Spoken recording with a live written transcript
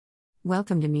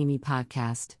Welcome to MieMie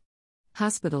Podcast.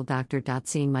 Hospital doctor.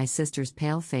 Seeing my sister's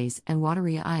pale face and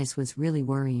watery eyes was really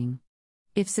worrying.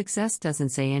 If success doesn't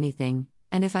say anything,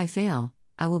 and if I fail,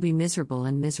 I will be miserable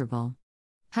and miserable.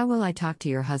 How will I talk to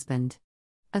your husband?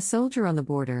 A soldier on the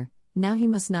border, now he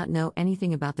must not know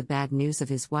anything about the bad news of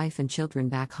his wife and children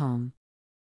back home.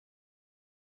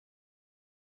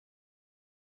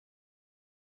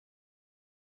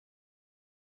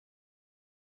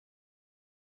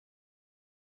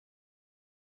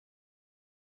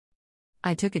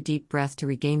 I took a deep breath to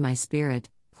regain my spirit.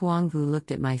 Huang Vu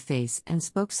looked at my face and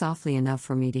spoke softly enough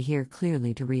for me to hear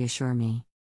clearly to reassure me.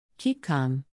 Keep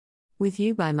calm. With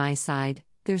you by my side,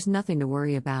 there's nothing to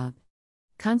worry about.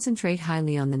 Concentrate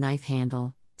highly on the knife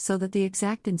handle, so that the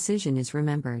exact incision is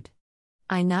remembered.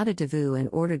 I nodded to Vu and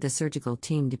ordered the surgical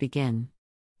team to begin.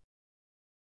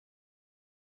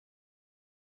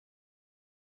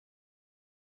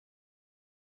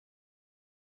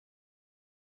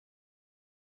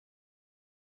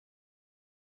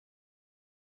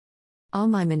 All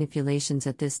my manipulations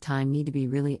at this time need to be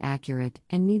really accurate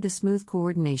and need the smooth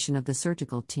coordination of the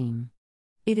surgical team.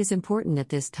 It is important at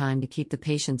this time to keep the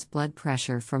patient's blood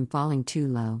pressure from falling too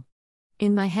low.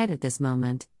 In my head at this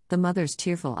moment, the mother's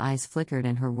tearful eyes flickered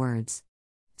and her words.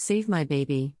 Save my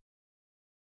baby.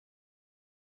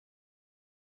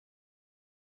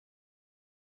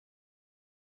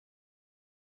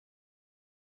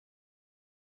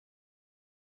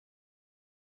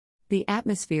 The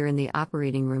atmosphere in the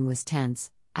operating room was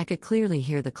tense. I could clearly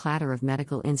hear the clatter of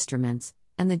medical instruments,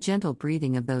 and the gentle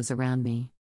breathing of those around me.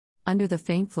 Under the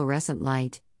faint fluorescent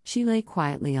light, she lay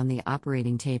quietly on the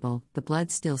operating table, the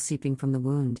blood still seeping from the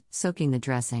wound, soaking the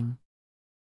dressing.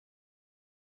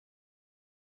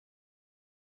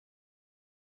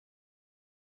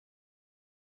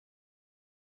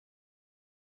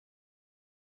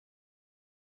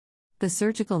 The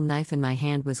surgical knife in my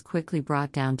hand was quickly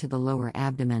brought down to the lower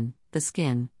abdomen, the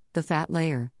skin, the fat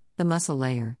layer, the muscle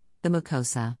layer, the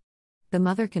mucosa. The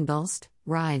mother convulsed,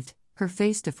 writhed, her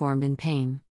face deformed in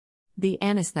pain. The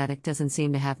anesthetic doesn't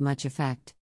seem to have much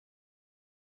effect.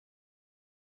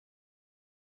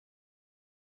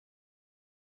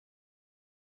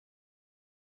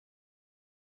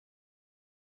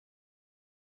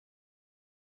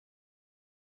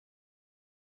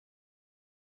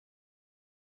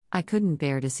 I couldn't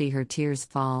bear to see her tears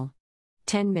fall.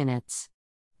 10 minutes.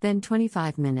 Then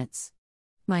 25 minutes.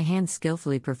 My hands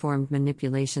skillfully performed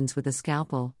manipulations with a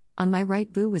scalpel. On my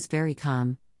right, Vu was very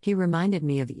calm. He reminded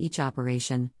me of each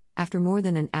operation. After more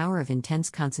than an hour of intense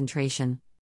concentration,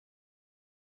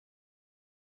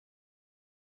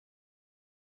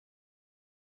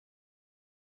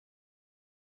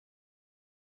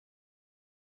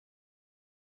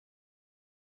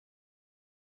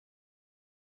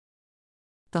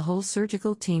 the whole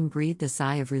surgical team breathed a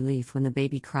sigh of relief when the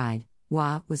baby cried.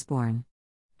 Wah was born.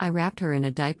 I wrapped her in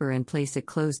a diaper and placed it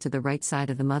close to the right side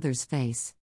of the mother's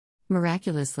face.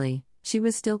 Miraculously, she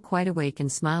was still quite awake and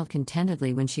smiled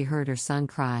contentedly when she heard her son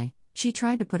cry. She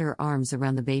tried to put her arms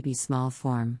around the baby's small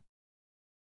form.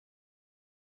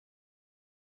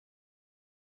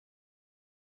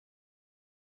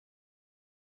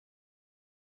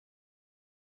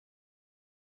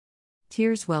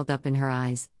 Tears welled up in her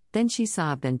eyes, then she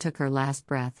sobbed and took her last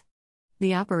breath.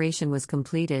 The operation was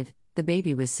completed, the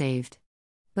baby was saved.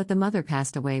 But the mother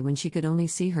passed away when she could only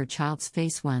see her child's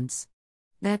face once.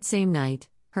 That same night,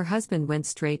 her husband went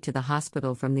straight to the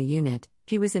hospital from the unit.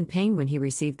 He was in pain when he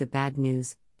received the bad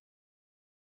news.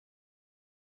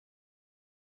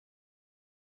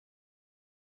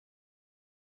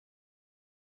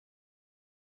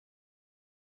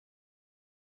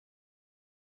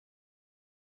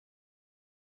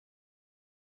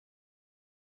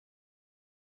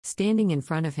 Standing in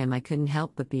front of him, I couldn't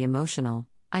help but be emotional.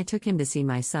 I took him to see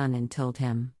my son and told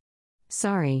him,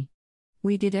 "Sorry.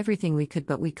 We did everything we could,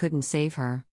 but we couldn't save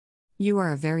her. You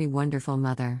are a very wonderful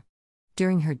mother.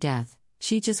 During her death,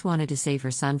 she just wanted to save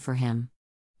her son for him.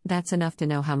 That's enough to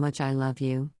know how much I love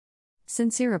you.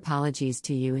 Sincere apologies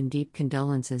to you and deep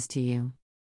condolences to you."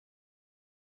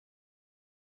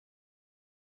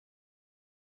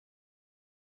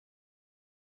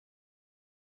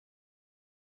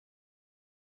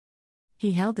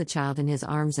 He held the child in his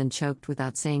arms and choked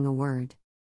without saying a word.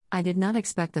 I did not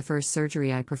expect the first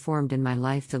surgery I performed in my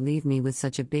life to leave me with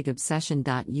such a big obsession.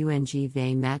 Ung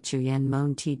ve mat chuyen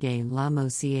mon ti de la mo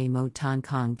ca mo ton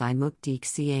kong vi muk dik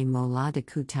ca mo la de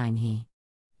ku tine he.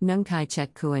 Nung kai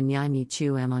chet kua nyai mi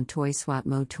chu em on toi swat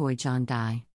mo toi john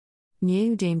dai.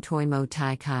 Niu dame toi mo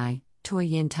tai kai, toi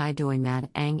yin tai doi mat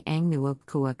ang nuok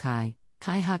kua kai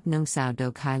hak nung sao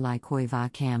do kai lai koi va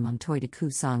cam on toi de ku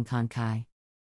song kon kai.